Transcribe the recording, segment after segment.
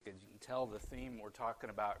tell, the theme we're talking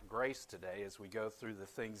about grace today as we go through the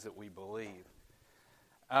things that we believe.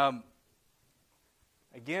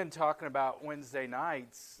 Again, talking about Wednesday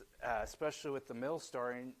nights, especially with the mill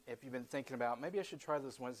starting, if you've been thinking about, maybe I should try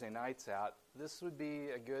those Wednesday nights out, this would be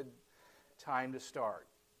a good time to start.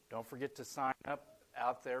 Don't forget to sign up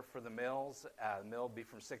out there for the mills. The mill will be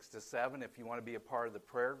from 6 to 7. If you want to be a part of the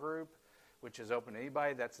prayer group, which is open to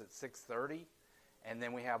anybody, that's at 6:30. And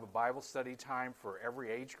then we have a Bible study time for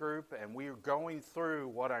every age group. And we are going through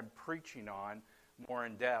what I'm preaching on more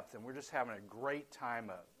in depth. And we're just having a great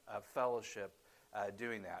time of fellowship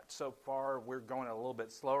doing that. So far, we're going at a little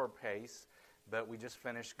bit slower pace. But we just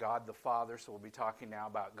finished God the Father, so we'll be talking now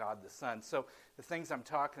about God the Son. So the things I'm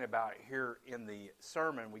talking about here in the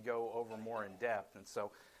sermon, we go over more in depth. And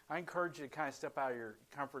so I encourage you to kind of step out of your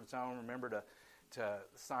comfort zone. Remember to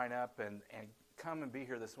sign up and come and be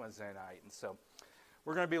here this Wednesday night. And so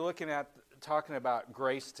we're going to be talking about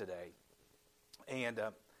grace today. And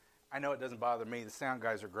I know it doesn't bother me. The sound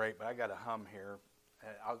guys are great, but I got to hum here.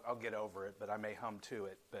 I'll get over it, but I may hum to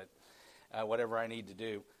it. But whatever I need to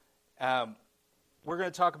do. We're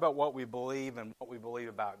going to talk about what we believe and what we believe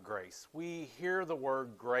about grace. We hear the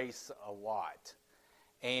word grace a lot.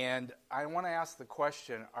 And I want to ask the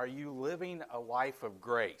question, are you living a life of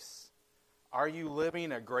grace? Are you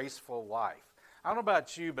living a graceful life? I don't know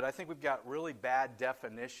about you, but I think we've got really bad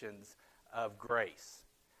definitions of grace.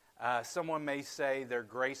 Someone may say they're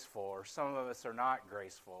graceful, or some of us are not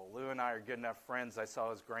graceful. Lou and I are good enough friends. I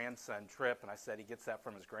saw his grandson Trip, and I said he gets that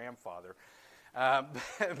from his grandfather. But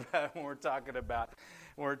when we're talking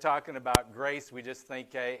about grace, we just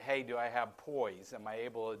think, hey, do I have poise? Am I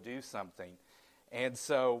able to do something? And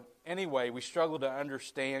so, anyway, we struggle to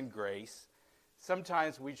understand grace.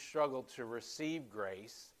 Sometimes we struggle to receive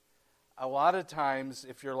grace. A lot of times,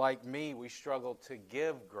 if you're like me, we struggle to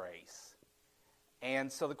give grace.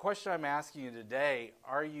 And so the question I'm asking you today,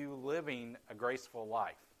 are you living a graceful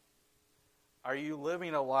life? Are you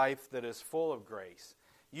living a life that is full of grace?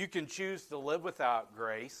 You can choose to live without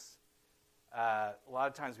grace. A lot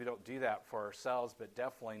of times we don't do that for ourselves, but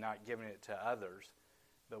definitely not giving it to others.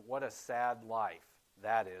 But what a sad life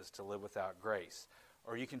that is, to live without grace.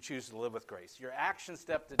 Or you can choose to live with grace. Your action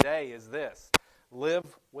step today is this: live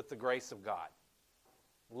with the grace of God.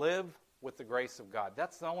 Live with the grace of God.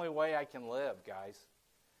 That's the only way I can live, guys.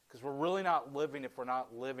 Because we're really not living if we're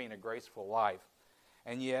not living a graceful life.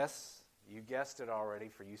 And yes, you guessed it already,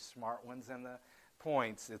 for you smart ones in the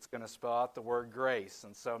points, it's going to spell out the word grace.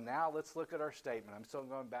 And so now let's look at our statement. I'm still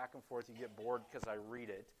going back and forth. You get bored because I read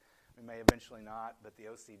it. We may eventually not, but the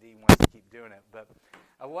OCD wants to keep doing it. But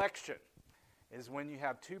election is when you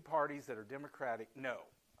have two parties that are Democratic. No,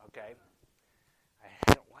 okay?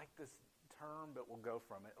 I don't like this term, but we'll go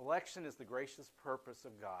from it. Election is the gracious purpose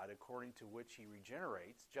of God according to which he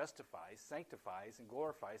regenerates, justifies, sanctifies, and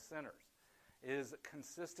glorifies sinners. It is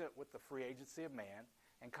consistent with the free agency of man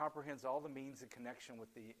and comprehends all the means in connection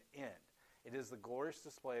with the end. It is the glorious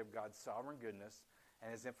display of God's sovereign goodness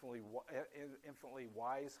and is infinitely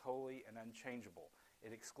wise, holy, and unchangeable.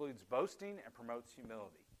 It excludes boasting and promotes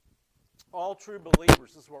humility. All true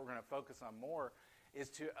believers, this is what we're going to focus on more, is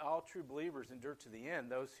to all true believers endure to the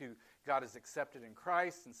end. Those who God has accepted in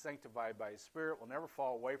Christ and sanctified by his Spirit will never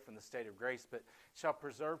fall away from the state of grace, but shall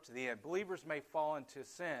preserve to the end. Believers may fall into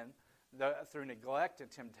sin through neglect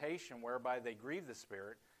and temptation, whereby they grieve the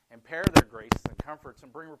Spirit, impair their graces and comforts,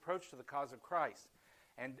 and bring reproach to the cause of Christ,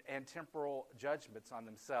 and temporal judgments on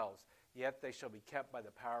themselves. Yet they shall be kept by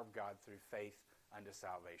the power of God through faith unto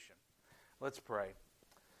salvation. Let's pray.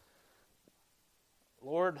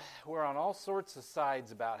 Lord, we're on all sorts of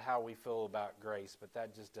sides about how we feel about grace, but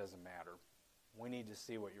that just doesn't matter. We need to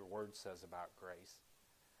see what your word says about grace.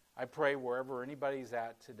 I pray wherever anybody's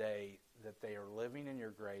at today that they are living in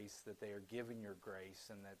your grace, that they are giving your grace,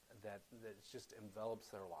 and that it just envelops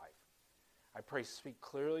their life. I pray, speak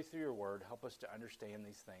clearly through your word. Help us to understand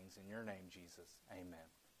these things. In your name, Jesus, amen.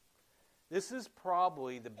 This is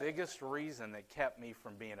probably the biggest reason that kept me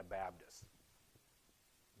from being a Baptist,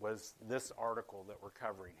 was this article that we're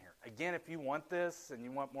covering here. Again, if you want this and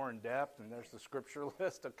you want more in depth, and there's the scripture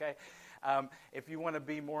list, okay? If you want to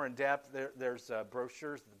be more in depth, there's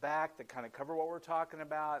brochures at the back that kind of cover what we're talking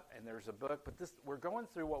about, and there's a book. But we're going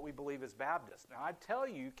through what we believe is Baptist. Now, I tell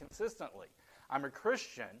you consistently, I'm a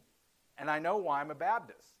Christian, and I know why I'm a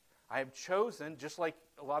Baptist. I have chosen, just like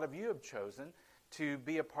a lot of you have chosen, to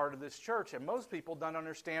be a part of this church. And most people don't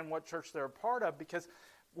understand what church they're a part of, because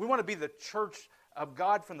we want to be the church of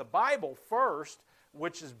God from the Bible first,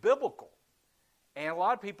 which is biblical. And a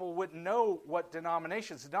lot of people wouldn't know what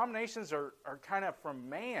denominations. Denominations are kind of from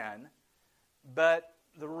man, but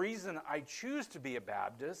the reason I choose to be a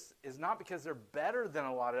Baptist is not because they're better than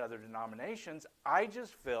a lot of other denominations. I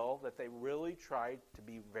just feel that they really try to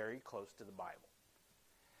be very close to the Bible.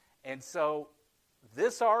 And so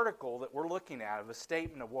this article that we're looking at of a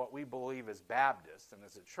statement of what we believe as Baptists and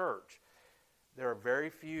as a church, there are very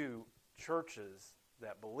few churches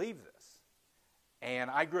that believe this.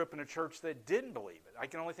 And I grew up in a church that didn't believe it. I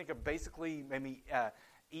can only think of basically maybe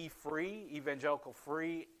E-Free, Evangelical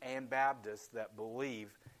Free, and Baptists that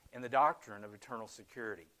believe in the doctrine of eternal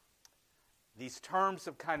security. These terms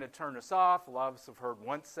have kind of turned us off. A lot of us have heard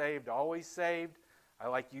once saved, always saved. I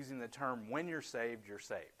like using the term when you're saved, you're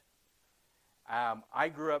saved. I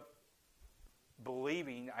grew up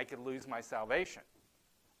believing I could lose my salvation.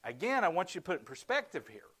 Again, I want you to put it in perspective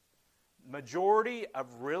here. Majority of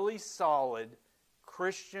really solid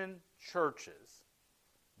Christian churches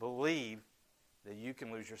believe that you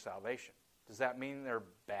can lose your salvation. Does that mean they're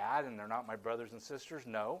bad and they're not my brothers and sisters?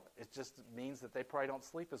 No. It just means that they probably don't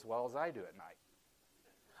sleep as well as I do at night.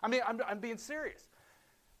 I mean, I'm being serious.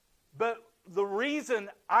 But the reason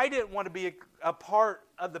I didn't want to be a part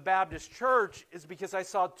of the Baptist church is because I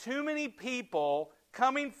saw too many people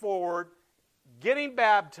coming forward, getting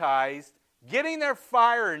baptized, getting their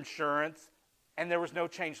fire insurance, and there was no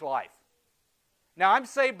changed life. Now, I'm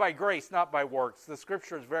saved by grace, not by works. The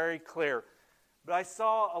Scripture is very clear. But I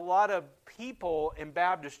saw a lot of people in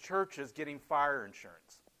Baptist churches getting fire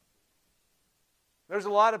insurance. There's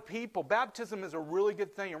a lot of people. Baptism is a really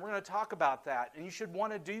good thing, and we're going to talk about that, and you should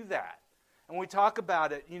want to do that. And when we talk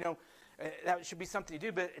about it, that should be something you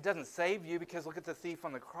do, but it doesn't save you because look at the thief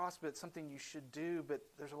on the cross, but it's something you should do. But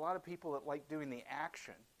there's a lot of people that like doing the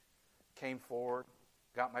action. Came forward,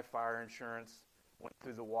 got my fire insurance, went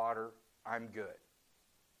through the water, I'm good.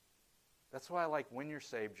 That's why I like when you're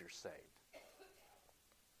saved, you're saved.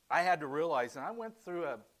 I had to realize, and I went through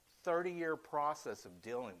a 30-year process of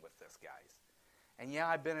dealing with this, guys. And yeah,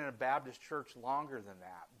 I've been in a Baptist church longer than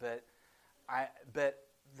that, but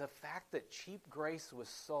the fact that cheap grace was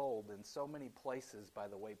sold in so many places by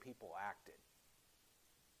the way people acted.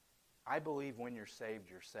 I believe when you're saved,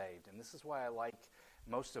 you're saved. And this is why I like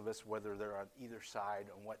most of us, whether they're on either side,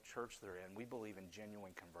 on what church they're in, we believe in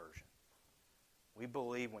genuine conversion. We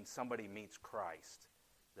believe when somebody meets Christ,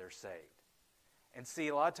 they're saved. And see,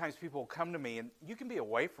 a lot of times people will come to me, and you can be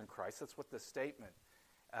away from Christ. That's what this statement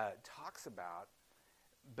talks about.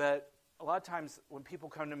 But a lot of times when people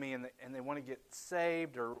come to me and they want to get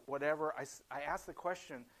saved or whatever, I ask the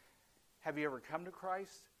question, have you ever come to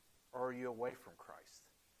Christ or are you away from Christ?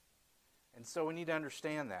 And so we need to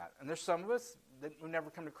understand that. And there's some of us that who never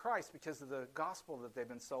come to Christ because of the gospel that they've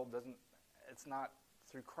been sold it's not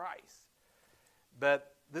through Christ.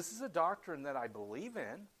 But this is a doctrine that I believe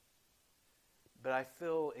in, but I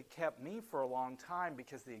feel it kept me for a long time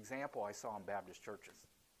because the example I saw in Baptist churches.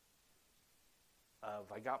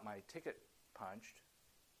 I got my ticket punched.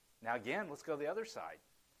 Now again, let's go the other side.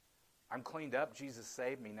 I'm cleaned up. Jesus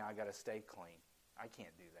saved me. Now I got to stay clean. I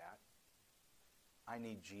can't do that. I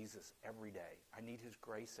need Jesus every day. I need His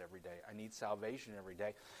grace every day. I need salvation every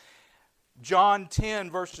day. John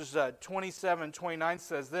 10, verses 27 and 29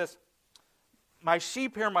 says this, "My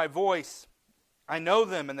sheep hear my voice. I know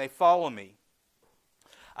them and they follow me.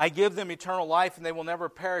 I give them eternal life and they will never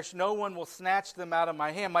perish. No one will snatch them out of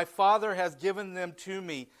my hand. My Father has given them to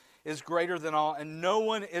me, is greater than all, and no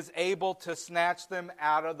one is able to snatch them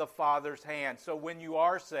out of the Father's hand." So when you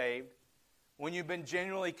are saved, when you've been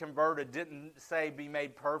genuinely converted, didn't say be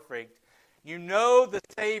made perfect, you know the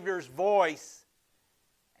Savior's voice,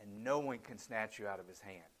 and no one can snatch you out of His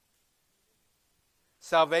hand.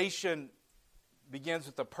 Salvation begins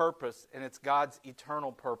with a purpose, and it's God's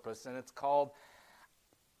eternal purpose, and it's called...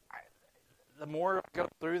 The more I go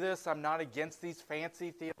through this, I'm not against these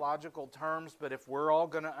fancy theological terms, but if we're all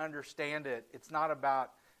going to understand it, it's not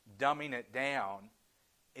about dumbing it down.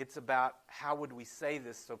 It's about how would we say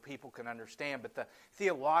this so people can understand. But the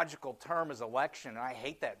theological term is election, and I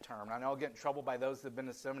hate that term. I know I'll get in trouble by those that have been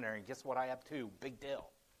to seminary, and guess what? I have too. Big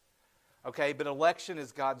deal. Okay, but election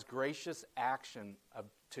is God's gracious action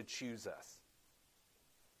to choose us.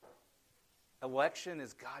 Election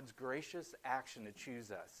is God's gracious action to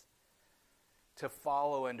choose us, to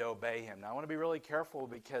follow and to obey Him. Now, I want to be really careful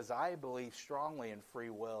because I believe strongly in free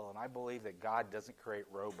will, and I believe that God doesn't create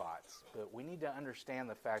robots. But we need to understand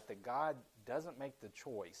the fact that God doesn't make the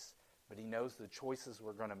choice, but He knows the choices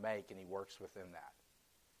we're going to make, and He works within that.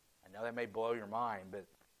 I know that may blow your mind, but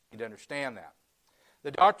you need to understand that.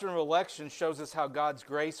 The doctrine of election shows us how God's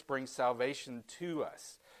grace brings salvation to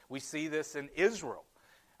us. We see this in Israel.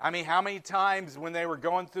 I mean, how many times when they were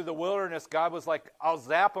going through the wilderness, God was like, I'll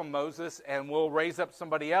zap them, Moses, and we'll raise up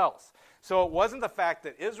somebody else. So it wasn't the fact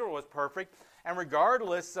that Israel was perfect. And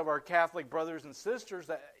regardless of our Catholic brothers and sisters,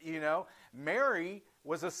 that Mary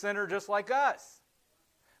was a sinner just like us.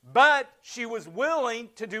 But she was willing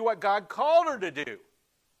to do what God called her to do.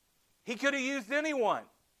 He could have used anyone.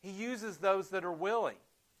 He uses those that are willing.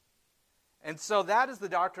 And so that is the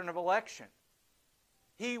doctrine of election.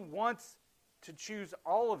 He wants to choose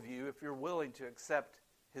all of you if you're willing to accept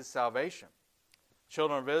His salvation.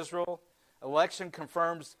 Children of Israel, election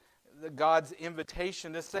confirms God's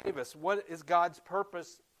invitation to save us. What is God's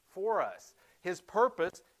purpose for us? His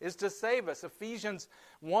purpose is to save us. Ephesians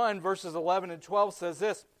 1 verses 11 and 12 says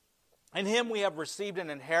this, "In Him we have received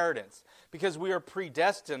an inheritance, because we are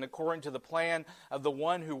predestined according to the plan of the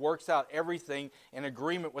one who works out everything in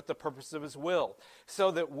agreement with the purpose of His will,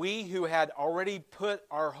 so that we who had already put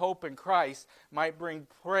our hope in Christ might bring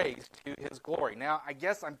praise to His glory." Now, I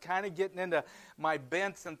guess I'm kind of getting into my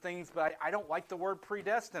bents and things, but I don't like the word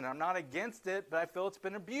predestined. I'm not against it, but I feel it's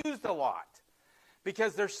been abused a lot.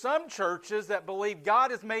 Because there's some churches that believe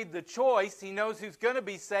God has made the choice. He knows who's going to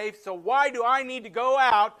be saved, so why do I need to go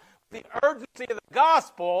out the urgency of the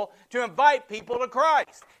gospel to invite people to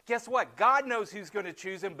Christ? Guess what? God knows who's going to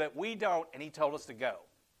choose Him, but we don't, and He told us to go.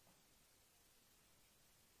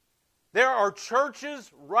 There are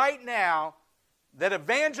churches right now that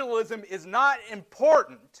evangelism is not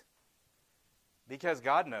important because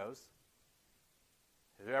God knows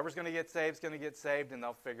whoever's going to get saved is going to get saved, and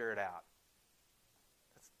they'll figure it out.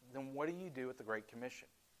 Then what do you do with the Great Commission,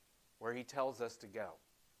 where He tells us to go?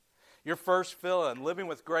 Your first fill-in, living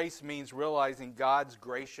with grace, means realizing God's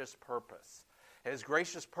gracious purpose. His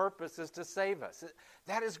gracious purpose is to save us.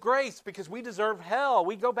 That is grace, because we deserve hell.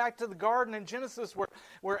 We go back to the garden in Genesis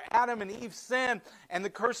where Adam and Eve sinned and the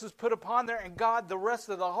curse is put upon there, and God, the rest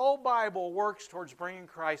of the whole Bible, works towards bringing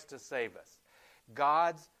Christ to save us.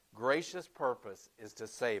 God's gracious purpose is to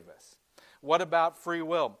save us. What about free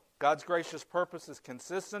will? God's gracious purpose is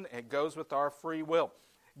consistent. It goes with our free will.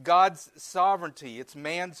 God's sovereignty, it's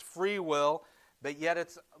man's free will, but yet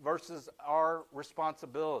it's versus our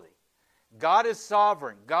responsibility. God is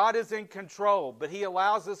sovereign. God is in control, but He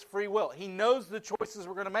allows us free will. He knows the choices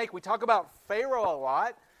we're going to make. We talk about Pharaoh a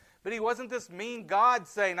lot, but he wasn't this mean God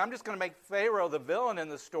saying, I'm just going to make Pharaoh the villain in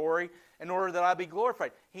the story in order that I be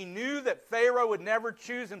glorified. He knew that Pharaoh would never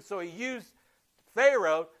choose him, so He used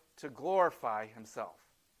Pharaoh to glorify Himself.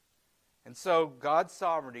 And so God's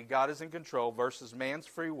sovereignty, God is in control, versus man's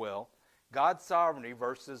free will. God's sovereignty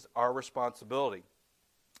versus our responsibility.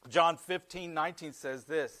 John 15:19 says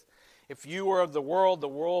this, "If you were of the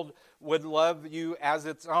world would love you as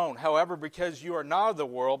its own. However, because you are not of the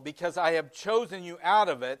world, because I have chosen you out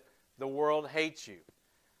of it, the world hates you."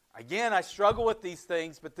 Again, I struggle with these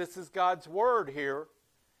things, but this is God's word here.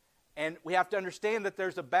 And we have to understand that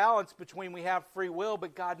there's a balance between we have free will,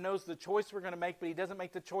 but God knows the choice we're going to make, but He doesn't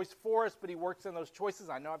make the choice for us, but He works in those choices.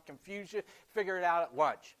 I know I've confused you. Figure it out at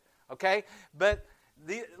lunch. Okay? But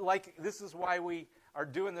this is why we are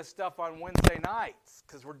doing this stuff on Wednesday nights,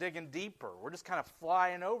 because we're digging deeper. We're just kind of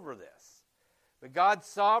flying over this. But God's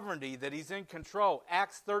sovereignty, that He's in control.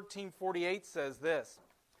 Acts 13:48 says this,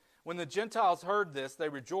 "When the Gentiles heard this, they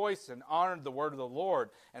rejoiced and honored the word of the Lord,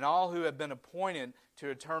 and all who had been appointed to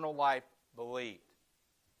eternal life believed."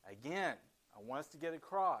 Again, I want us to get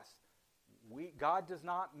across. God does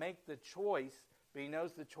not make the choice, but He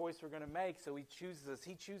knows the choice we're going to make, so He chooses us.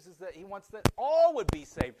 He chooses that He wants that all would be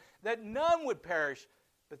saved, that none would perish,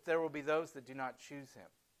 but there will be those that do not choose Him.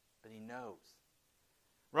 But He knows.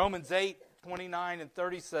 Romans 8:29 and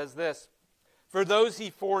 30 says this, "For those He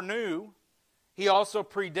foreknew, He also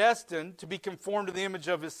predestined to be conformed to the image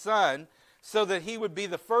of His Son, so that He would be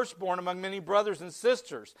the firstborn among many brothers and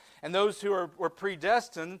sisters. And those who were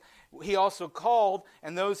predestined, He also called.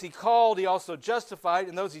 And those He called, He also justified.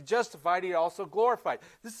 And those He justified, He also glorified."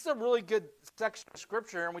 This is a really good section of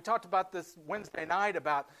Scripture. And we talked about this Wednesday night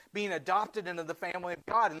about being adopted into the family of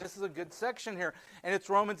God. And this is a good section here. And it's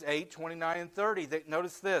Romans 8:29 and 30.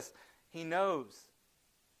 Notice this. He knows.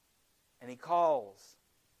 And He calls.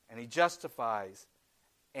 And He justifies.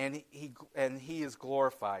 And he is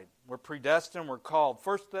glorified. We're predestined, we're called.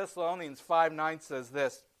 1 Thessalonians 5:9 says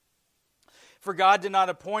this, "For God did not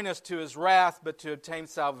appoint us to His wrath, but to obtain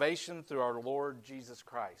salvation through our Lord Jesus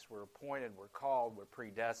Christ." We're appointed, we're called, we're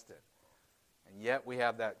predestined. And yet we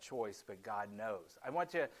have that choice, but God knows.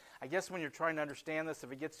 I guess when you're trying to understand this,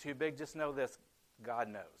 if it gets too big, just know this, God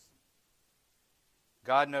knows.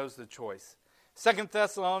 God knows the choice. 2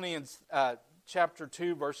 Thessalonians chapter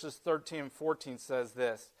 2, verses 13 and 14 says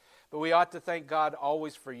this, "But we ought to thank God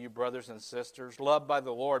always for you, brothers and sisters, loved by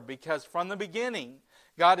the Lord, because from the beginning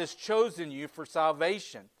God has chosen you for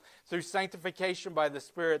salvation through sanctification by the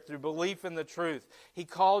Spirit, through belief in the truth. He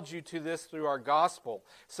called you to this through our gospel,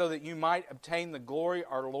 so that you might obtain the glory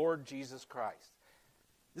of our Lord Jesus Christ.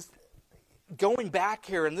 Going back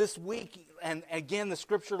here, and this week, and again, the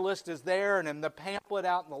scripture list is there, and in the pamphlet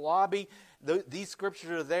out in the lobby, these scriptures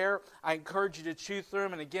are there. I encourage you to chew through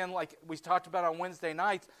them, and again, like we talked about on Wednesday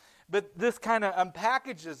nights, but this kind of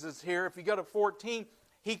unpackages this here. If you go to 14,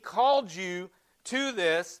 He called you to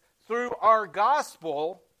this through our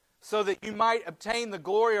gospel, so that you might obtain the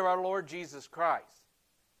glory of our Lord Jesus Christ.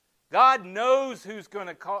 God knows who's going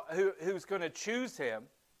to choose Him,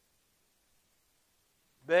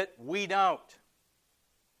 but we don't.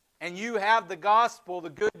 And you have the gospel,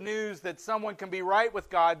 the good news that someone can be right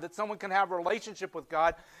with God, that someone can have a relationship with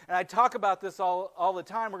God. And I talk about this all the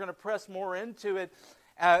time. We're going to press more into it.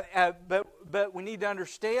 But we need to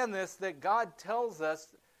understand this, that God tells us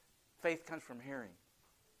faith comes from hearing,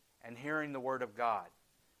 and hearing the Word of God.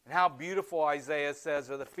 And how beautiful Isaiah says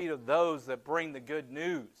are the feet of those that bring the good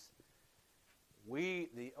news.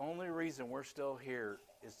 The only reason we're still here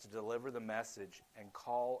is to deliver the message and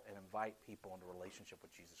call and invite people into a relationship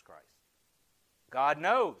with Jesus Christ. God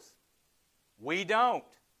knows. We don't.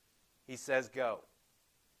 He says go.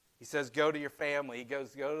 He says go to your family. He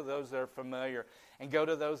goes go to those that are familiar, and go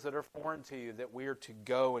to those that are foreign to you, that we are to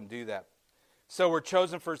go and do that. So we're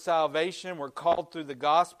chosen for salvation. We're called through the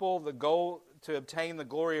gospel, the goal to obtain the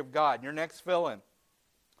glory of God. Your next fill-in.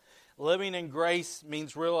 Living in grace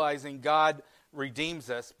means realizing God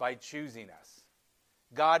redeems us by choosing us.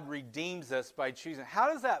 God redeems us by choosing.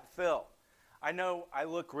 How does that feel? I know I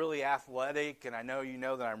look really athletic, and I know you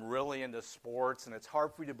know that I'm really into sports, and it's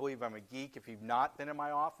hard for you to believe I'm a geek if you've not been in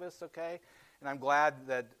my office, okay? And I'm glad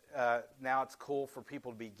that now it's cool for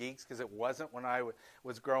people to be geeks, because it wasn't when I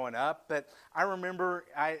was growing up. But I remember,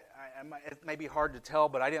 it may be hard to tell,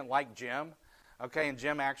 but I didn't like gym. Okay, and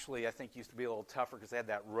gym actually, I think, used to be a little tougher because they had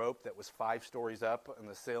that rope that was 5 stories up in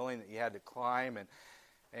the ceiling that you had to climb. And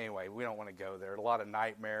anyway, we don't want to go there. A lot of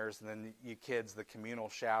nightmares. And then you kids, the communal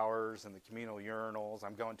showers and the communal urinals.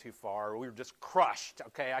 I'm going too far. We were just crushed.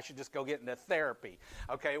 Okay, I should just go get into therapy.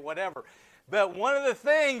 Okay, whatever. But one of the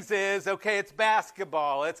things is, okay, it's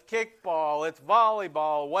basketball, it's kickball, it's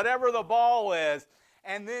volleyball, whatever the ball is.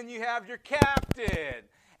 And then you have your captain.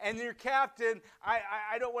 And your captain,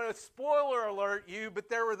 I don't want to spoiler alert you, but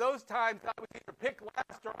there were those times I would either pick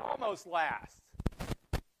last or almost last.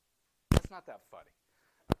 That's not that funny.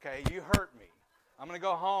 Okay, you hurt me. I'm going to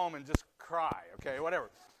go home and just cry, okay, whatever.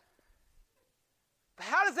 But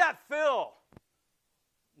how does that feel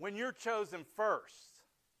when you're chosen first?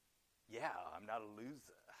 Yeah, I'm not a loser,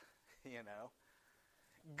 you know.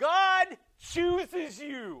 God chooses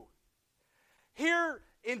you. Here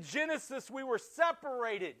in Genesis, we were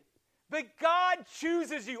separated, but God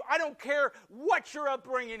chooses you. I don't care what your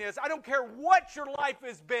upbringing is. I don't care what your life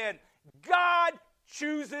has been. God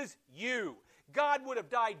chooses you. God would have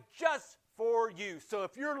died just for you. So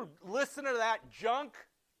if you're listening to that junk,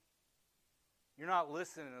 you're not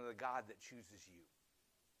listening to the God that chooses you.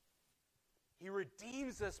 He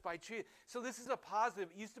redeems us by choosing. So this is a positive.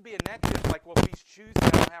 It used to be a negative, like, well, if he's choosing, I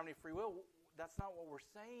don't have any free will. That's not what we're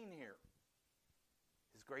saying here.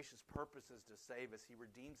 His gracious purpose is to save us. He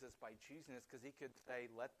redeems us by choosing us, because he could say,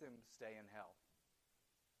 let them stay in hell.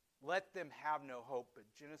 Let them have no hope. But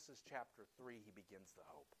Genesis chapter 3, he begins the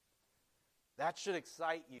hope. That should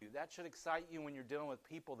excite you. That should excite you when you're dealing with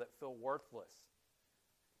people that feel worthless.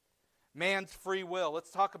 Man's free will.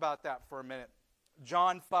 Let's talk about that for a minute.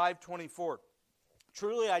 John 5:24.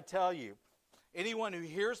 Truly I tell you, anyone who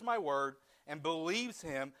hears my word and believes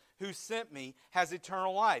him who sent me has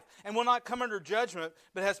eternal life, and will not come under judgment,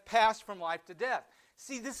 but has passed from life to death.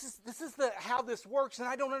 See, this is how this works, and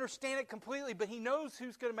I don't understand it completely, but he knows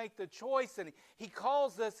who's going to make the choice, and he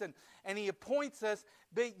calls us, and he appoints us,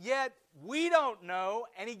 but yet we don't know,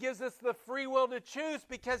 and he gives us the free will to choose,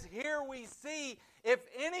 because here we see, if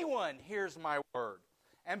anyone hears my word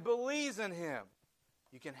and believes in him,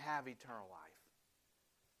 you can have eternal life.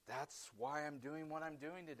 That's why I'm doing what I'm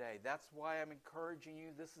doing today. That's why I'm encouraging you.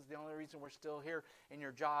 This is the only reason we're still here in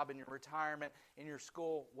your job, in your retirement, in your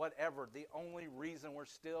school, whatever. The only reason we're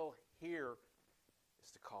still here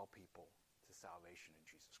is to call people to salvation in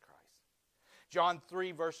Jesus Christ. John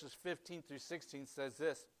 3, verses 15 through 16 says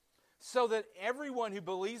this, so that everyone who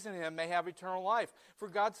believes in him may have eternal life. For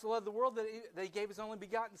God so loved the world that he gave his only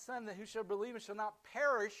begotten Son, that who shall believe him shall not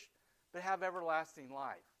perish, but have everlasting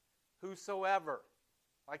life. Whosoever.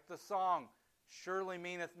 Like the song, Surely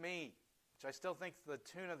Meaneth Me, which I still think the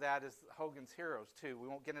tune of that is Hogan's Heroes too. We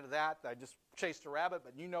won't get into that. I just chased a rabbit,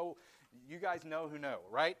 but you guys know who know,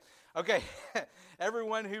 right? Okay,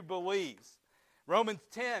 everyone who believes. Romans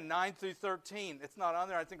 10, 9 through 13. It's not on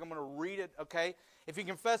there. I think I'm going to read it, okay? If you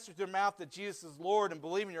confess with your mouth that Jesus is Lord and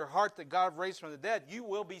believe in your heart that God raised from the dead, you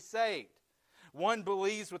will be saved. One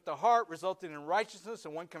believes with the heart, resulting in righteousness,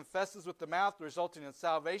 and one confesses with the mouth, resulting in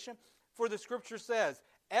salvation. For the Scripture says,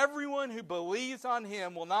 everyone who believes on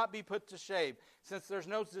him will not be put to shame, since there's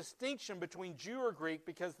no distinction between Jew or Greek,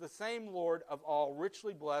 because the same Lord of all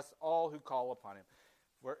richly bless all who call upon him.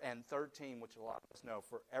 And 13, which a lot of us know,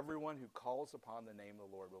 for everyone who calls upon the name of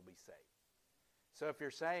the Lord will be saved. So if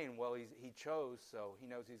you're saying, well, he chose, so he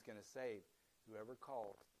knows he's going to save whoever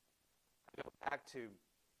calls. I go back to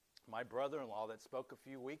my brother-in-law that spoke a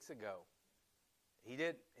few weeks ago.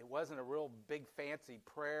 It wasn't a real big fancy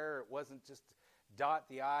prayer. It wasn't just dot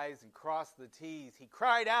the I's and cross the T's. He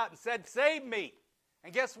cried out and said, save me.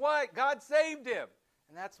 And guess what? God saved him.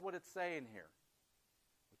 And that's what it's saying here.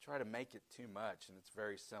 Try to make it too much, and it's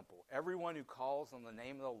very simple. Everyone who calls on the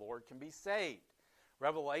name of the Lord can be saved.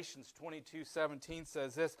 Revelations 22:17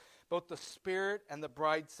 says this, both the Spirit and the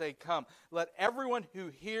bride say, come. Let everyone who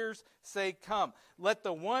hears say, come. Let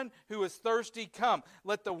the one who is thirsty come.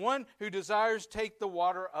 Let the one who desires take the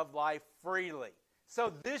water of life freely.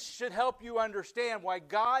 So this should help you understand why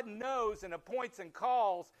God knows and appoints and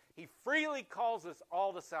calls. He freely calls us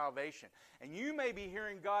all to salvation. And you may be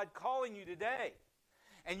hearing God calling you today.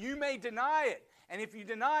 And you may deny it. And if you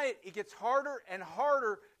deny it, it gets harder and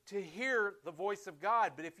harder to hear the voice of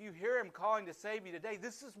God. But if you hear him calling to save you today,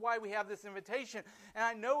 this is why we have this invitation. And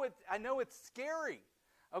I know it's scary,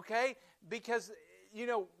 okay? Because,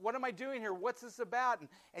 what am I doing here? What's this about?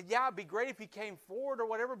 And yeah, it'd be great if you came forward or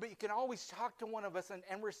whatever, but you can always talk to one of us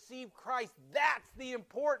and receive Christ. That's the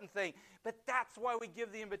important thing. But that's why we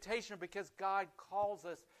give the invitation, because God calls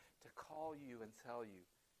us to call you and tell you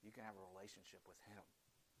you can have a relationship with him.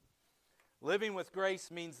 Living with grace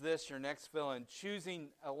means this, your next fill-in. Choosing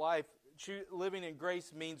a life, living in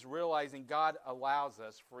grace means realizing God allows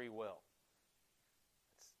us free will.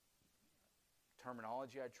 It's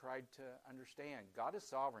terminology I tried to understand. God is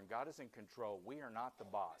sovereign. God is in control. We are not the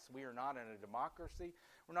boss. We are not in a democracy.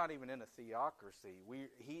 We're not even in a theocracy.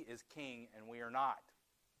 He is king and we are not.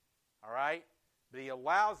 All right? But he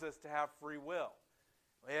allows us to have free will.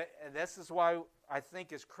 And this is why I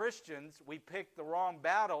think as Christians, we pick the wrong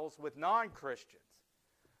battles with non-Christians.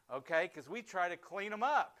 Okay? Because we try to clean them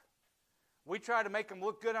up. We try to make them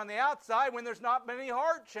look good on the outside when there's not been any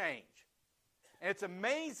heart change. And it's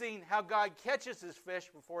amazing how God catches his fish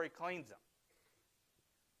before he cleans them.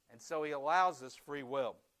 And so he allows us free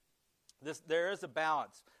will. There is a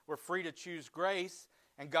balance. We're free to choose grace,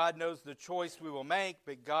 and God knows the choice we will make,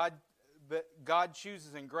 but God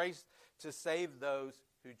chooses in grace to save those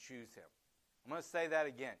who choose him. I'm going to say that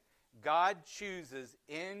again. God chooses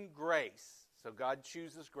in grace. So God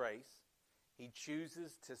chooses grace. He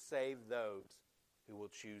chooses to save those who will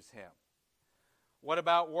choose him. What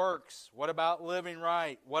about works? What about living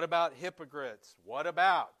right? What about hypocrites? What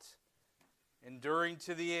about enduring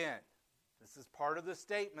to the end? This is part of the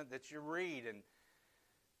statement that you read, and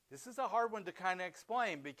this is a hard one to kind of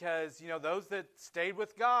explain because, those that stayed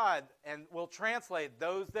with God, and we'll translate,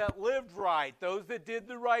 those that lived right, those that did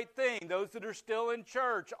the right thing, those that are still in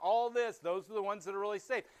church, all this, those are the ones that are really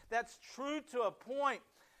saved. That's true to a point,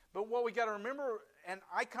 but what we got to remember, and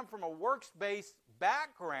I come from a works-based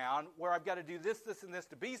background where I've got to do this, this, and this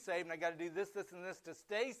to be saved, and I've got to do this, this, and this to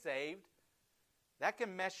stay saved, that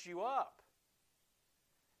can mess you up.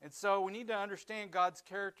 And so we need to understand God's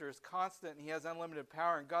character is constant and he has unlimited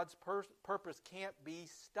power, and God's purpose can't be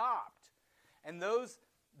stopped. And those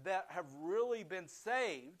that have really been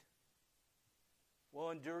saved will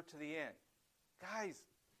endure to the end. Guys,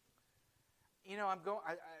 I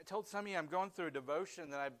told some of you I'm going through a devotion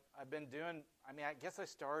that I've been doing. I guess I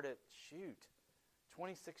started,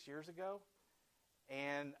 26 years ago.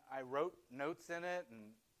 And I wrote notes in it,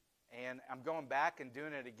 and I'm going back and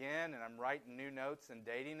doing it again, and I'm writing new notes and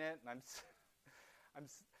dating it. And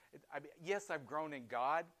yes, I've grown in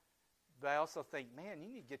God, but I also think, man, you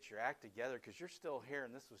need to get your act together because you're still here,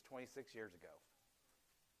 and this was 26 years ago.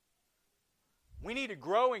 We need to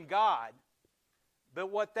grow in God, but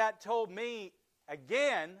what that told me,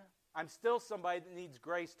 again, I'm still somebody that needs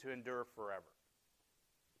grace to endure forever.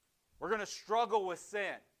 We're going to struggle with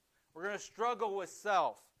sin. We're going to struggle with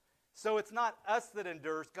self. So it's not us that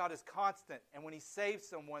endures. God is constant. And when he saves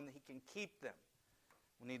someone, he can keep them.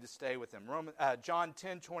 We need to stay with him. John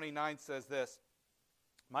 10:29 says this,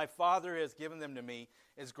 my Father has given them to me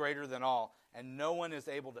is greater than all, and no one is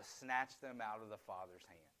able to snatch them out of the Father's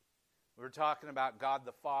hand. We were talking about God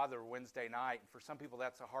the Father Wednesday night. For some people,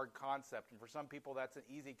 that's a hard concept. And for some people, that's an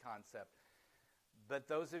easy concept. But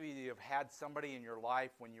those of you who have had somebody in your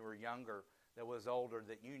life when you were younger that was older,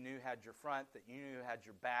 that you knew had your front, that you knew had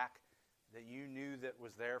your back, that you knew that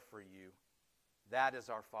was there for you. That is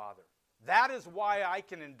our Father. That is why I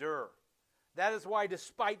can endure. That is why,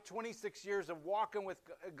 despite 26 years of walking with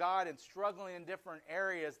God and struggling in different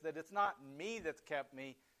areas, that it's not me that's kept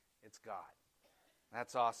me, it's God.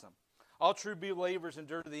 That's awesome. All true believers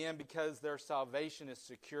endure to the end because their salvation is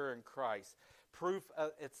secure in Christ. Proof,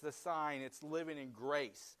 it's the sign, it's living in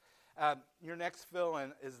grace. Your next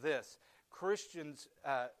fill-in is this. Christians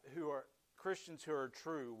who are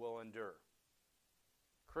true will endure.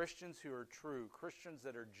 Christians who are true, Christians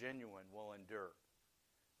that are genuine will endure.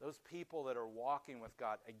 Those people that are walking with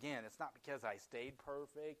God, again, it's not because I stayed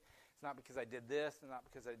perfect. It's not because I did this and not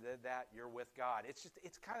because I did that. You're with God. It's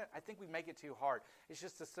kind of, I think we make it too hard. It's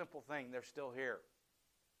just a simple thing. They're still here.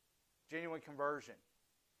 Genuine conversion.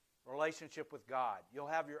 Relationship with God. You'll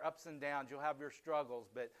have your ups and downs. You'll have your struggles,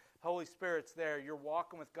 but Holy Spirit's there. You're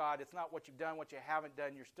walking with God. It's not what you've done, what you haven't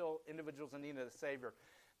done. You're still individuals in need of the Savior.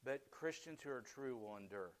 But Christians who are true will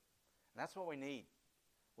endure. And that's what we need.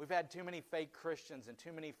 We've had too many fake Christians and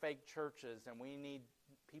too many fake churches, and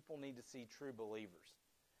people need to see true believers.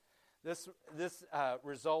 This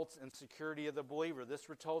results in security of the believer. This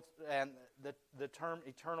results and the term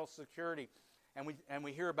eternal security, and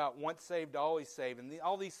we hear about once saved, always saved, and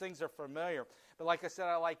all these things are familiar. But like I said,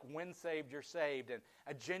 I like when saved, you're saved, and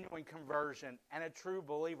a genuine conversion and a true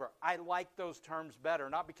believer. I like those terms better,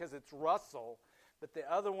 not because it's Russell, but the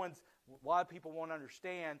other ones a lot of people won't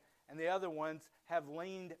understand. And the other ones have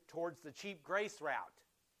leaned towards the cheap grace route.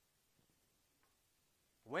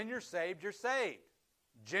 When you're saved, you're saved.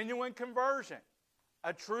 Genuine conversion.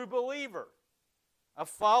 A true believer. A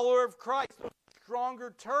follower of Christ. Those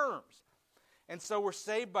stronger terms. And so we're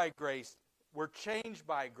saved by grace. We're changed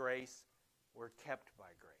by grace. We're kept by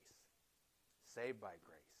grace. Saved by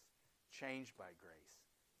grace. Changed by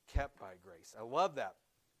grace. Kept by grace. I love that.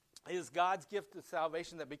 It is God's gift of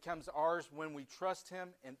salvation that becomes ours when we trust Him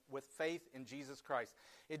with faith in Jesus Christ.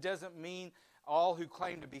 It doesn't mean all who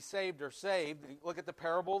claim to be saved are saved. Look at the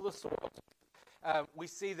parable of the soils. We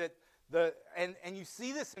see that and you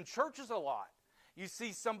see this in churches a lot. You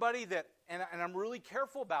see somebody that, and I'm really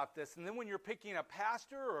careful about this, and then when you're picking a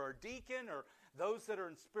pastor or a deacon or those that are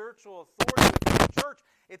in spiritual authority within the church,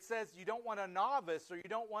 it says you don't want a novice or you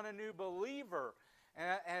don't want a new believer.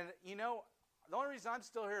 And you know, the only reason I'm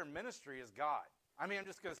still here in ministry is God. I mean, I'm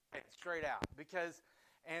just going to say it straight out. Because,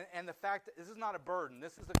 and the fact that this is not a burden.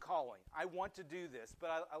 This is a calling. I want to do this.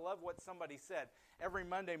 But I love what somebody said. Every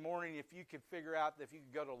Monday morning, if you could figure out if you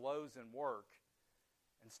could go to Lowe's and work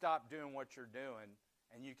and stop doing what you're doing,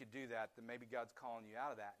 and you could do that, then maybe God's calling you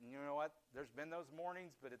out of that. And you know what? There's been those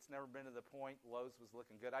mornings, but it's never been to the point Lowe's was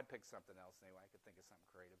looking good. I'd pick something else anyway. I could think of something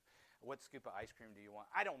creative. What scoop of ice cream do you want?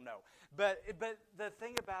 I don't know. But the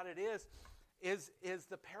thing about it is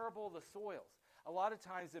the parable of the soils. A lot of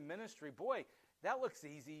times in ministry, boy, that looks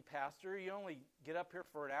easy, Pastor. You only get up here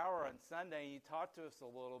for an hour on Sunday and you talk to us a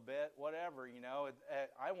little bit, whatever, you know.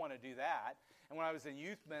 I want to do that. And when I was in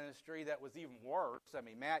youth ministry, that was even worse. I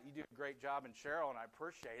mean, Matt, you do a great job, and Cheryl, and I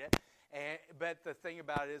appreciate it. But the thing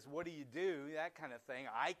about it is, what do you do? That kind of thing.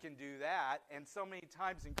 I can do that. And so many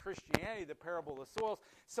times in Christianity, the parable of the soils,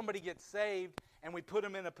 somebody gets saved, and we put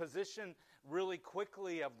them in a position really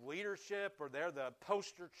quickly of leadership, or they're the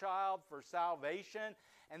poster child for salvation,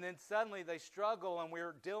 and then suddenly they struggle, and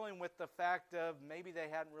we're dealing with the fact of maybe they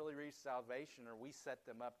hadn't really reached salvation, or we set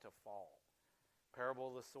them up to fall. Parable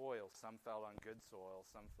of the soil. Some fell on good soil,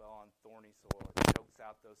 some fell on thorny soil. It chokes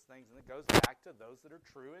out those things, and it goes back to those that are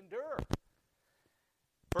true endure.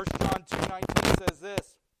 1 John 2:19 says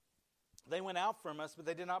this, "They went out from us, but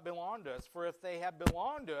they did not belong to us. For if they had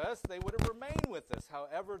belonged to us, they would have remained with us.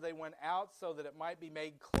 However, they went out so that it might be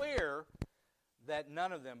made clear that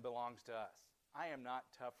none of them belongs to us." I am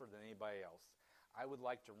not tougher than anybody else. I would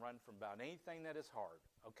like to run from about anything that is hard,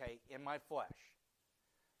 okay, in my flesh.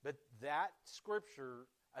 But that scripture,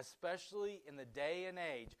 especially in the day and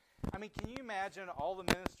age, I mean, can you imagine all the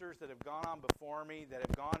ministers that have gone on before me, that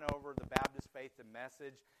have gone over the Baptist faith and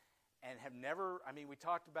message, and have never, I mean, we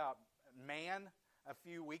talked about man a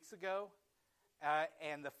few weeks ago,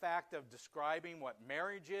 and the fact of describing what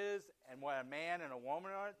marriage is and what a man and a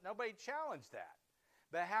woman are. Nobody challenged that.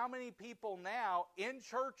 But how many people now in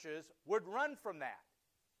churches would run from that?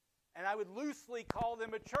 And I would loosely call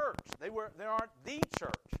them a church. They aren't the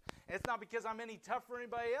church. And it's not because I'm any tougher than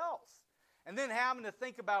anybody else. And then having to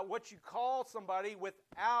think about what you call somebody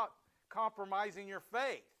without compromising your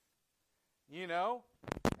faith. You know?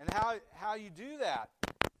 And how you do that.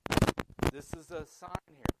 This is a sign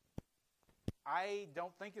here. I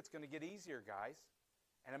don't think it's going to get easier, guys.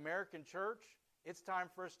 An American church It's time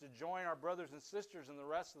for us to join our brothers and sisters in the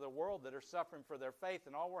rest of the world that are suffering for their faith,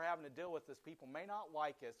 and all we're having to deal with is people may not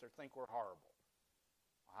like us or think we're horrible.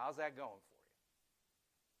 Well, how's that going for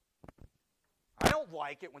you? I don't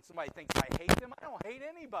like it when somebody thinks I hate them. I don't hate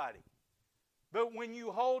anybody. But when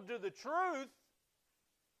you hold to the truth,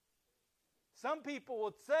 some people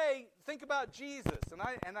would say, think about Jesus.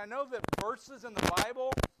 And I know that verses in the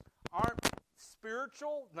Bible aren't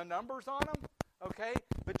spiritual, the numbers on them, okay?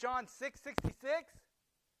 But John 6:66,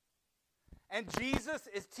 and Jesus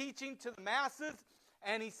is teaching to the masses,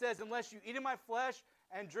 and he says, unless you eat of my flesh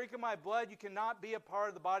and drink of my blood, you cannot be a part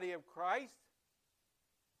of the body of Christ.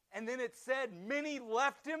 And then it said, many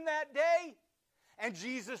left him that day. And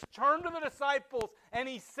Jesus turned to the disciples, and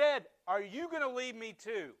he said, are you going to leave me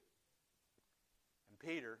too? And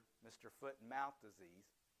Peter, Mr. Foot and Mouth Disease,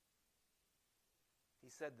 he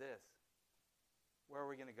said this, where are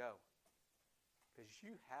we going to go? Because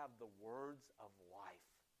you have the words of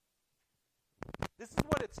life. This is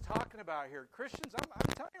what it's talking about here. Christians,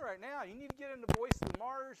 I'm telling you right now, you need to get in the Voice of the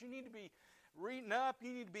Martyrs. You need to be reading up.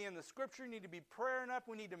 You need to be in the Scripture. You need to be praying up.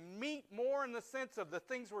 We need to meet more in the sense of the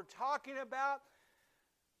things we're talking about.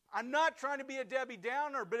 I'm not trying to be a Debbie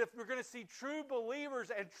Downer, but if we're going to see true believers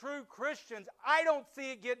and true Christians, I don't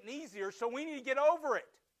see it getting easier, so we need to get over it.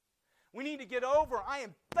 We need to get over, I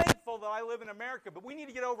am thankful that I live in America, but we need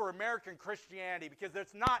to get over American Christianity because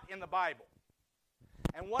it's not in the Bible.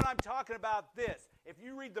 And what I'm talking about this, if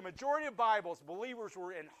you read the majority of Bibles, believers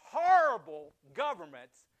were in horrible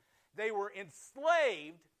governments, they were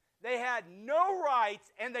enslaved, they had no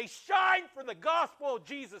rights, and they shined for the gospel of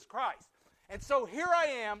Jesus Christ. And so here I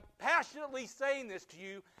am, passionately saying this to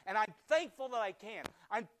you, and I'm thankful that I can.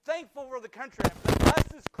 I'm thankful for the country. But us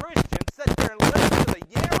as Christians sit there and listen to the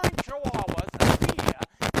yammering chihuahuas of the media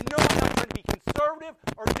and know I'm not going to be conservative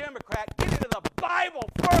or Democrat. Get into the Bible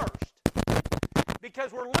first.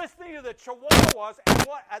 Because we're listening to the chihuahuas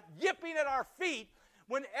and yipping at our feet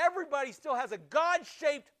when everybody still has a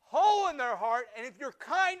God-shaped hole in their heart, and if you're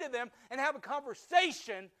kind to them and have a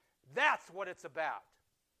conversation, that's what it's about.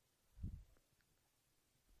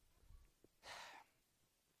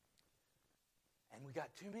 And we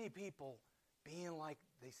got too many people being like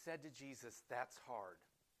they said to Jesus, that's hard.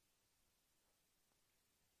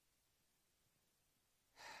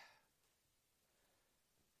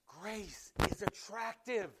 Grace is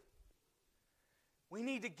attractive. We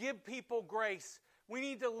need to give people grace. We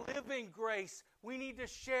need to live in grace. We need to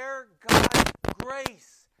share God's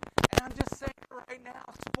grace. And I'm just saying right now,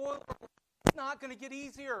 spoiler alert, it's not going to get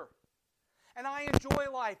easier. And I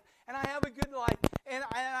enjoy life, and I have a good life, and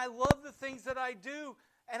I love the things that I do,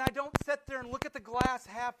 and I don't sit there and look at the glass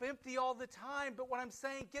half empty all the time. But what I'm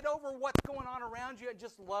saying, get over what's going on around you and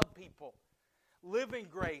just love people. Live in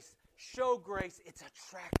grace. Show grace. It's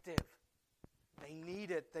attractive. They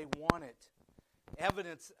need it. They want it.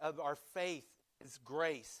 Evidence of our faith is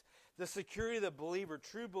grace. The security of the believer.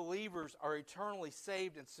 True believers are eternally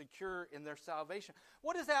saved and secure in their salvation.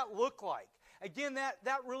 What does that look like? Again, that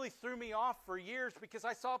really threw me off for years because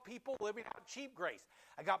I saw people living out cheap grace.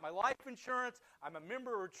 I got my life insurance. I'm a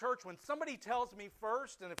member of a church. When somebody tells me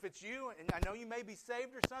first, and if it's you, and I know you may be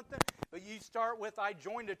saved or something, but you start with, I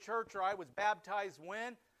joined a church or I was baptized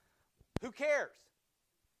when, who cares?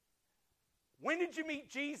 When did you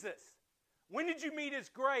meet Jesus? When did you meet His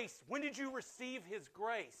grace? When did you receive His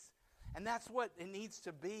grace? And that's what it needs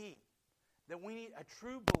to be. That we need, a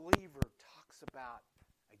true believer talks about,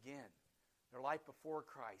 again, their life before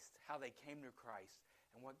Christ, how they came to Christ,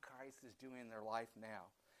 and what Christ is doing in their life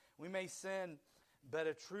now. We may sin, but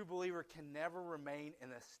a true believer can never remain in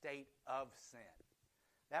a state of sin.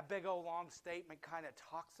 That big old long statement kind of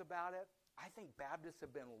talks about it. I think Baptists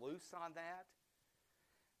have been loose on that.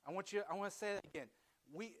 I want to say that again.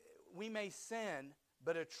 We may sin,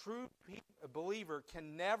 but a true believer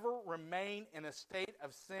can never remain in a state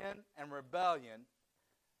of sin and rebellion,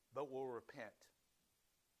 but will repent.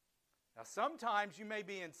 Now, sometimes you may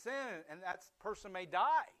be in sin and that person may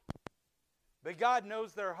die. But God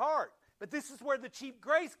knows their heart. But this is where the cheap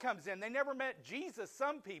grace comes in. They never met Jesus,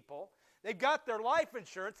 some people. They've got their life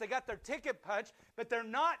insurance. They got their ticket punched. But they're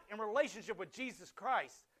not in relationship with Jesus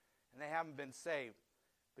Christ. And they haven't been saved.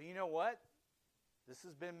 But you know what? This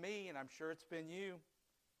has been me, and I'm sure it's been you.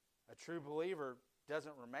 A true believer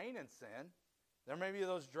doesn't remain in sin. There may be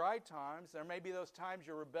those dry times. There may be those times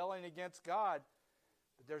you're rebelling against God.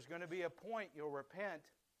 But there's going to be a point you'll repent.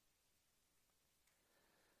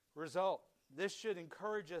 Result. This should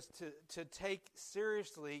encourage us to take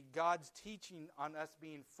seriously God's teaching on us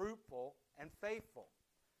being fruitful and faithful.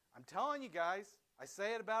 I'm telling you guys, I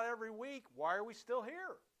say it about every week. Why are we still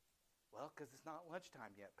here? Well, because it's not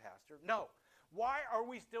lunchtime yet, Pastor. No. Why are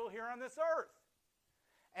we still here on this earth?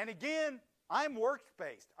 And again, I'm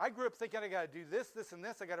works-based. I grew up thinking I got to do this, this, and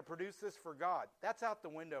this. I got to produce this for God. That's out the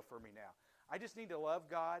window for me now. I just need to love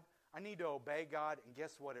God. I need to obey God. And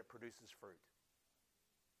guess what? It produces fruit.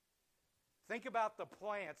 Think about the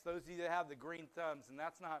plants, those of you that have the green thumbs, and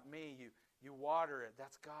that's not me. You water it.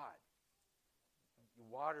 That's God. You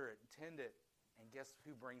water it and tend it, and guess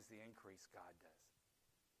who brings the increase? God does.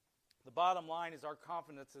 The bottom line is our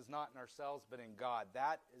confidence is not in ourselves, but in God.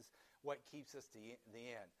 That is what keeps us to the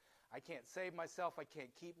end. I can't save myself. I can't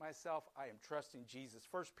keep myself. I am trusting Jesus.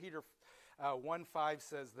 1 Peter 1:5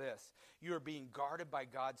 says this, you are being guarded by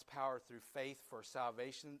God's power through faith for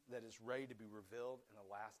salvation that is ready to be revealed in the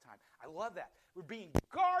last time. I love that. We're being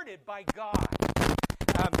guarded by God.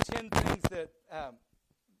 10 things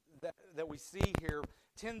that we see here,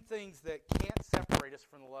 10 things that can't separate us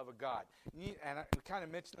from the love of God. And I kind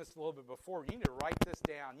of mentioned this a little bit before. You need to write this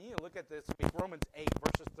down. You need to look at this week, Romans 8,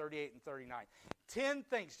 verses 38 and 39. 10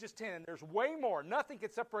 things, just 10, and there's way more. Nothing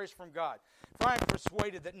can separate us from God. For I am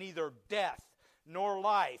persuaded that neither death, nor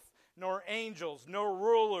life, nor angels, nor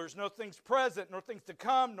rulers, nor things present, nor things to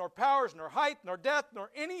come, nor powers, nor height, nor depth,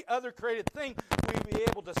 nor any other created thing will be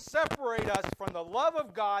able to separate us from the love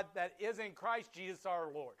of God that is in Christ Jesus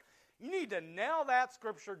our Lord. You need to nail that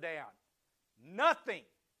scripture down. Nothing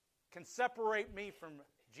can separate me from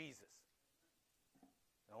Jesus.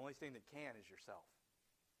 The only thing that can is yourself.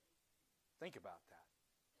 Think about that.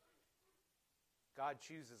 God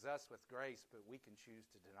chooses us with grace, but we can choose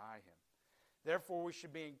to deny Him. Therefore, we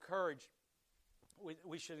should be encouraged.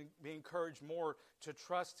 We should be encouraged more to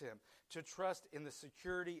trust Him, to trust in the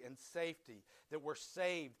security and safety that we're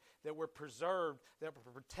saved, that we're preserved, that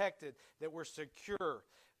we're protected, that we're secure.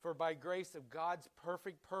 For by grace of God's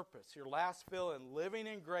perfect purpose, your last fill in living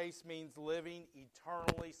in grace means living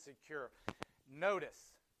eternally secure.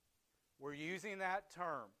 Notice, we're using that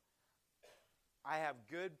term. I have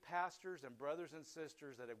good pastors and brothers and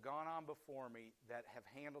sisters that have gone on before me that have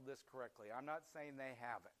handled this correctly. I'm not saying they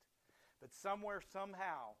haven't. But somewhere,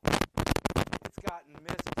 somehow, it's gotten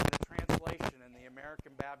missed in the translation in the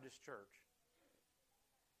American Baptist Church.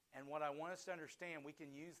 And what I want us to understand, we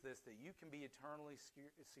can use this, that you can be eternally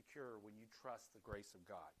secure when you trust the grace of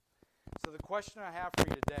God. So the question I have for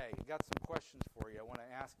you today, I've got some questions for you I want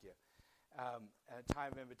to ask you at a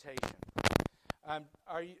time of invitation.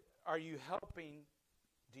 Are you helping,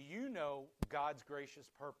 do you know God's gracious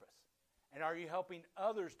purpose? And are you helping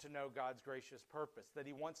others to know God's gracious purpose, that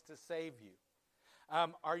He wants to save you?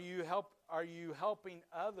 Are you helping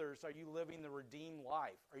others? Are you living the redeemed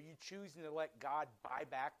life? Are you choosing to let God buy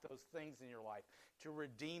back those things in your life, to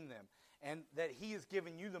redeem them? And that He has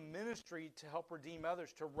given you the ministry to help redeem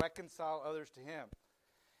others, to reconcile others to Him.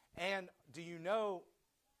 And do you know,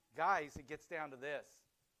 guys, it gets down to this.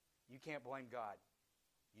 You can't blame God.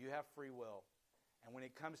 You have free will. And when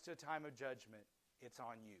it comes to a time of judgment, it's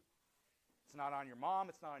on you. It's not on your mom.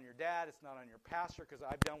 It's not on your dad. It's not on your pastor, because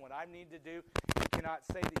I've done what I need to do. You cannot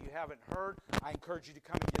say that you haven't heard. I encourage you to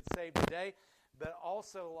come and get saved today. But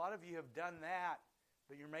also, a lot of you have done that,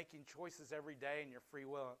 but you're making choices every day in your free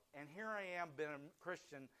will. And here I am, been a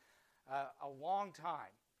Christian a long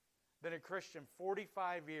time. Been a Christian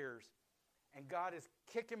 45 years. And God is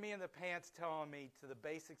kicking me in the pants, telling me to the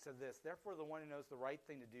basics of this. Therefore, the one who knows the right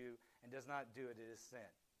thing to do and does not do it, it is sin.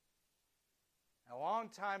 And a long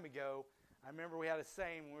time ago, I remember we had a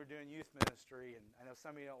saying when we were doing youth ministry, and I know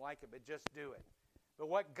some of you don't like it, but just do it. But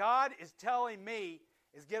what God is telling me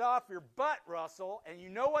is get off your butt, Russell, and you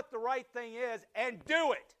know what the right thing is, and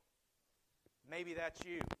do it. Maybe that's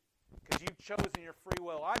you, because you've chosen your free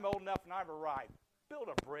will. I'm old enough and I've arrived. Build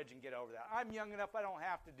a bridge and get over that. I'm young enough I don't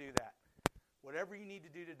have to do that. Whatever you need to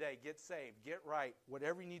do today, get saved, get right.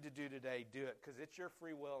 Whatever you need to do today, do it, because it's your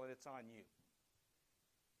free will and it's on you.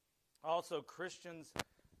 Also, Christians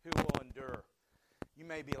who will endure. You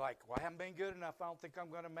may be like, well, I haven't been good enough. I don't think I'm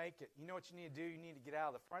going to make it. You know what you need to do? You need to get out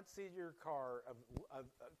of the front seat of your car,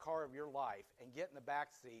 of your life, and get in the back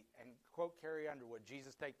seat and quote Carrie Underwood,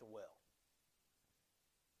 Jesus, take the wheel.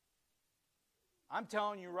 I'm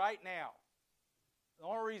telling you right now, the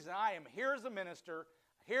only reason I am here as a minister,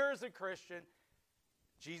 here as a Christian,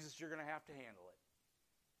 Jesus, you're going to have to handle it.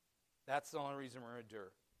 That's the only reason we're going to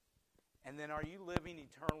endure. And then, are you living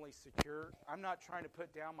eternally secure? I'm not trying to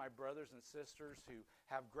put down my brothers and sisters who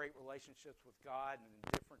have great relationships with God and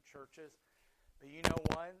in different churches. But you know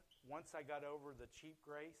what? Once I got over the cheap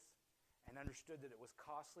grace and understood that it was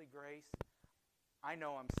costly grace, I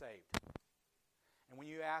know I'm saved. And when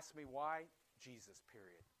you ask me why, Jesus,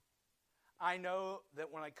 period. I know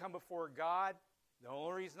that when I come before God, the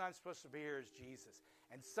only reason I'm supposed to be here is Jesus.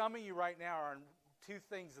 And some of you right now are in two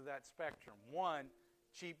things of that spectrum. One,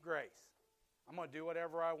 cheap grace. I'm going to do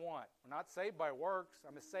whatever I want. I'm not saved by works.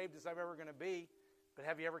 I'm as saved as I'm ever going to be. But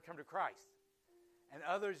have you ever come to Christ? And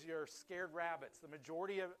others, you're scared rabbits. The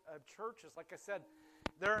majority of churches, like I said,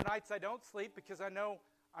 there are nights I don't sleep because I know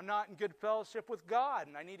I'm not in good fellowship with God,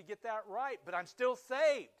 and I need to get that right, but I'm still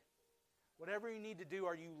saved. Whatever you need to do,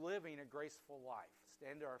 are you living a graceful life?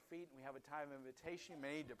 Stand to our feet, and we have a time of invitation. You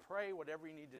may need to pray, whatever you need to